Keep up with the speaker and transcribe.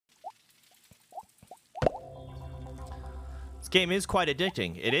game is quite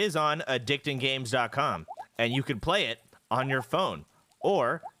addicting. It is on addictinggames.com, and you can play it on your phone,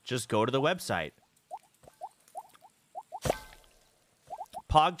 or just go to the website.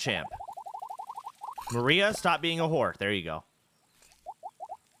 PogChamp. Maria, stop being a whore. There you go.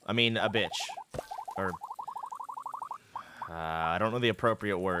 I mean, a bitch. Or, I don't know the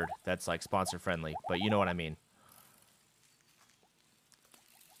appropriate word that's, like, sponsor-friendly, but you know what I mean.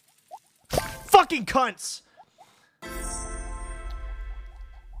 Fucking cunts!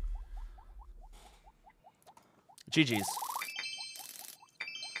 GG's.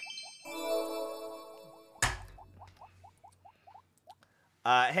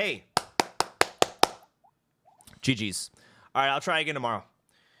 Hey. GG's. All right, I'll try again tomorrow.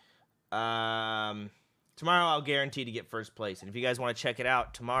 Tomorrow I'll guarantee to get first place. And if you guys want to check it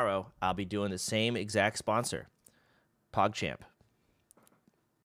out tomorrow, I'll be doing the same exact sponsor. PogChamp.